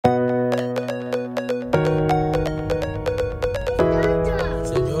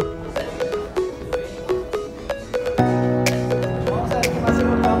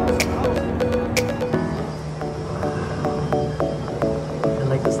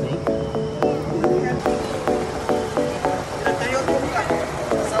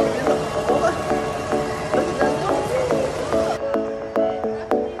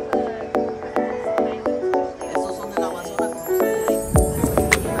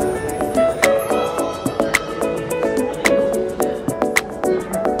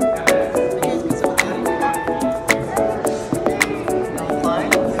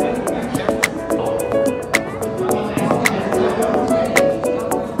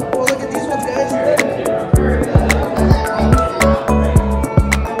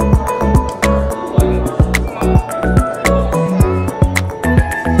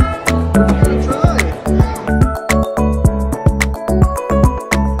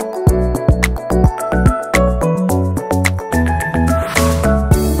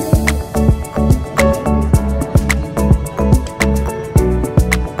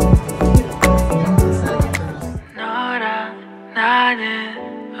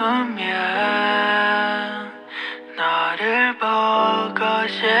너를 보고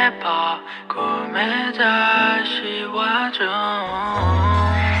싶어 꿈에 다시 와줘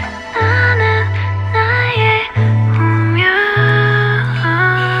나는 나의 운명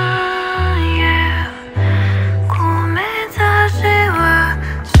꿈에 다시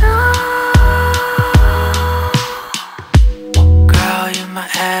와줘 Girl, you're my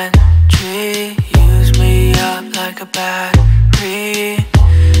energy Use me up like a battery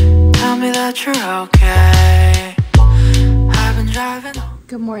Tell me that you're okay I've been driving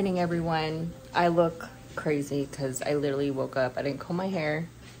Good morning, everyone. I look crazy because I literally woke up. I didn't comb my hair.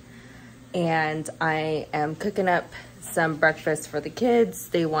 And I am cooking up some breakfast for the kids.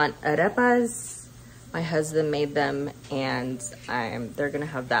 They want arepas. My husband made them, and they're gonna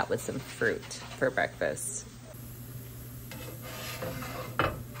have that with some fruit for breakfast.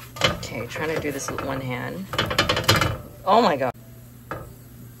 Okay, trying to do this with one hand. Oh my God.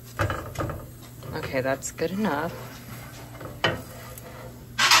 Okay, that's good enough.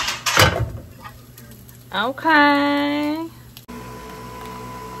 Okay.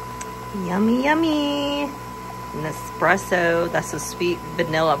 Yummy, yummy. Nespresso. That's a sweet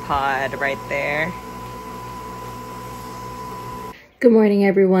vanilla pod right there. Good morning,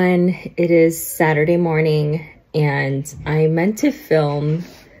 everyone. It is Saturday morning, and I meant to film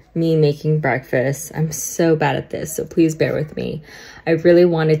me making breakfast. I'm so bad at this, so please bear with me. I really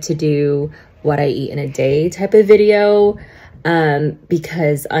wanted to do what I eat in a day type of video,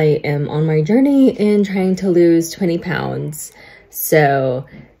 because I am on my journey in trying to lose 20 pounds. So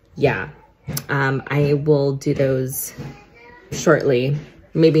yeah, I will do those shortly,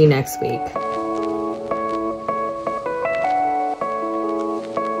 maybe next week.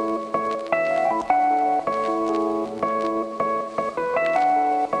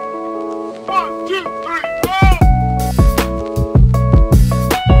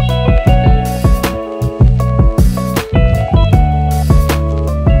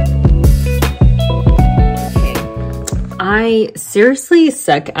 I seriously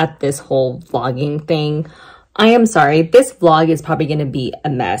suck at this whole vlogging thing. I am sorry. This vlog is probably going to be a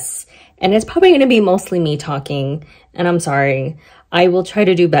mess. And it's probably going to be mostly me talking. And I'm sorry. I will try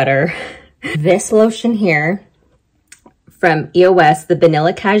to do better. This lotion here from EOS, the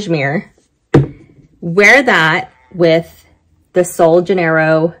Vanilla Cashmere. Wear that with the Sol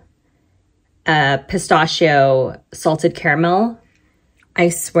Janeiro pistachio salted caramel. I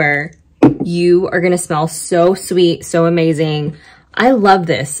swear. You are gonna smell so sweet, so amazing. I love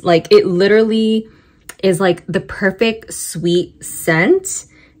this. Like, it literally is like the perfect sweet scent,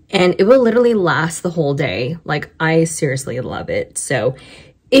 and it will literally last the whole day. Like, I seriously love it. So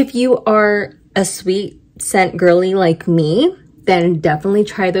if you are a sweet scent girly like me, then definitely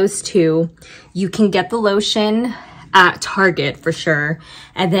try those two. You can get the lotion at Target for sure.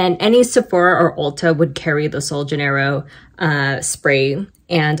 And then any Sephora or Ulta would carry the Sol Janeiro spray.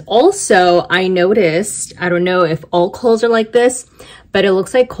 And also, I noticed, I don't know if all Kohl's are like this, but it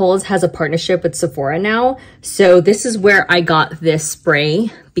looks like Kohl's has a partnership with Sephora now. So this is where I got this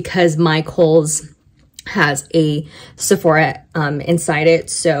spray, because my Kohl's has a Sephora inside it.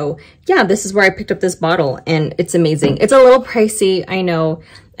 So yeah, this is where I picked up this bottle, and it's amazing. It's a little pricey, I know.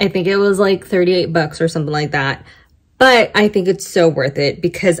 I think it was like 38 bucks or something like that. But I think it's so worth it,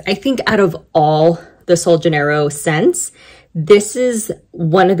 because I think out of all the Sol Janeiro scents, this is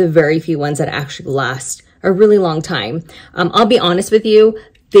one of the very few ones that actually last a really long time. I'll be honest with you,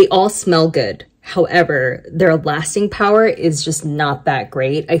 they all smell good. However, their lasting power is just not that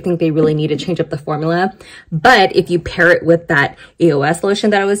great. I think they really need to change up the formula. But if you pair it with that EOS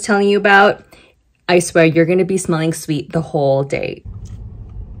lotion that I was telling you about, I swear you're going to be smelling sweet the whole day.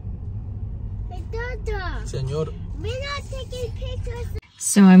 Señor.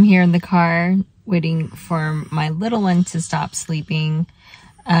 So I'm here in the car waiting for my little one to stop sleeping.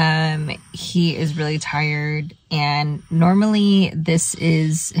 He is really tired, and normally this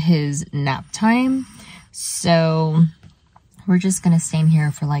is his nap time. So we're just gonna stay in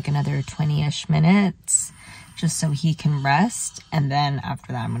here for like another 20-ish minutes just so he can rest. And then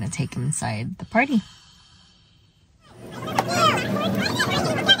after that, I'm gonna take him inside the party.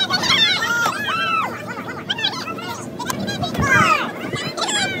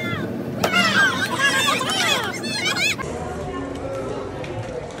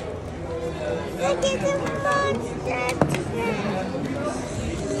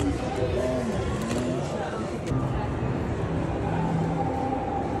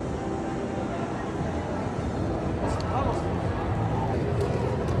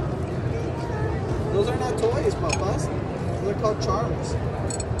 Those are not toys, papas. They're called charms.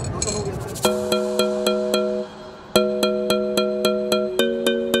 No son juguetes.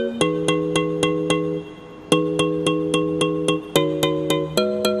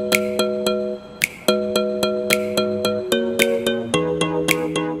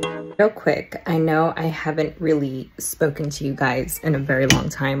 know I haven't really spoken to you guys in a very long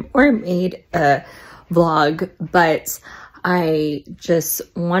time or made a vlog, but I just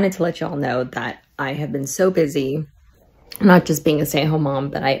wanted to let y'all know that I have been so busy, not just being a stay-at-home mom,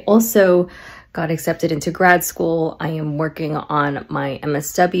 but I also got accepted into grad school. I am working on my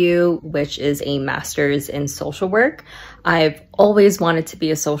MSW, which is a master's in social work. I've always wanted to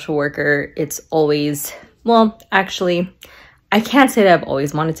be a social worker. It's always, well, actually, I can't say that I've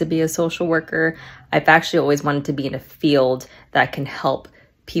always wanted to be a social worker. I've actually always wanted to be in a field that can help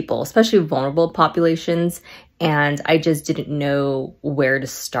people, especially vulnerable populations. And I just didn't know where to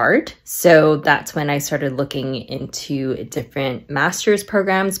start. So that's when I started looking into different master's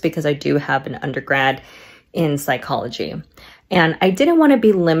programs, because I do have an undergrad in psychology. And I didn't want to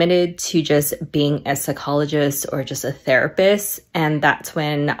be limited to just being a psychologist or just a therapist. And that's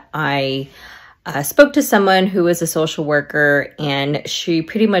when I spoke to someone who was a social worker, and she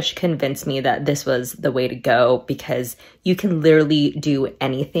pretty much convinced me that this was the way to go, because you can literally do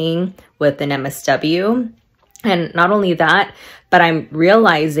anything with an MSW. And not only that, but I'm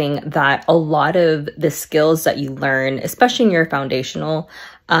realizing that a lot of the skills that you learn, especially in your foundational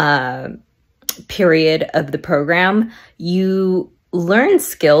period of the program, you learn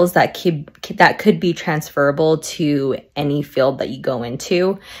skills that could be transferable to any field that you go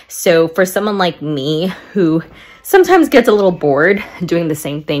into. So for someone like me who sometimes gets a little bored doing the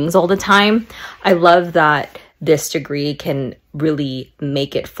same things all the time, I love that this degree can really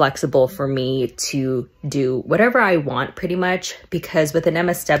make it flexible for me to do whatever I want pretty much, because with an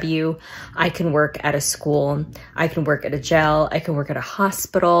MSW, I can work at a school, I can work at a jail, I can work at a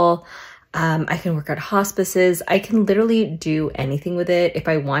hospital, I can work at hospices. I can literally do anything with it. If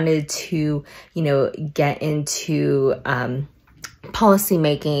I wanted to, you know, get into policy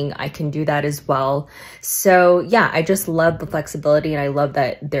making, I can do that as well. So yeah, I just love the flexibility, and I love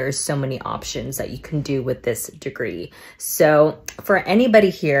that there's so many options that you can do with this degree. So for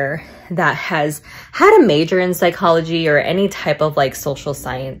anybody here that has had a major in psychology or any type of like social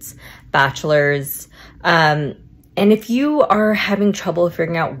science bachelor's, and if you are having trouble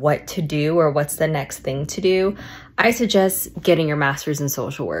figuring out what to do or what's the next thing to do, I suggest getting your master's in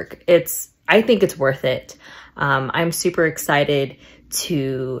social work. I think it's worth it. I'm super excited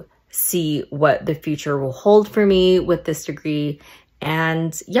to see what the future will hold for me with this degree.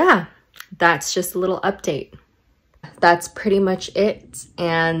 And yeah, that's just a little update. That's pretty much it.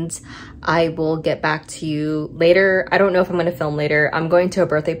 And I will get back to you later. I don't know if I'm going to film later. I'm going to a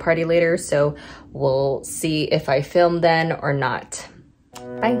birthday party later, so we'll see if I film then or not.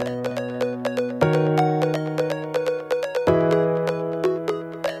 Bye.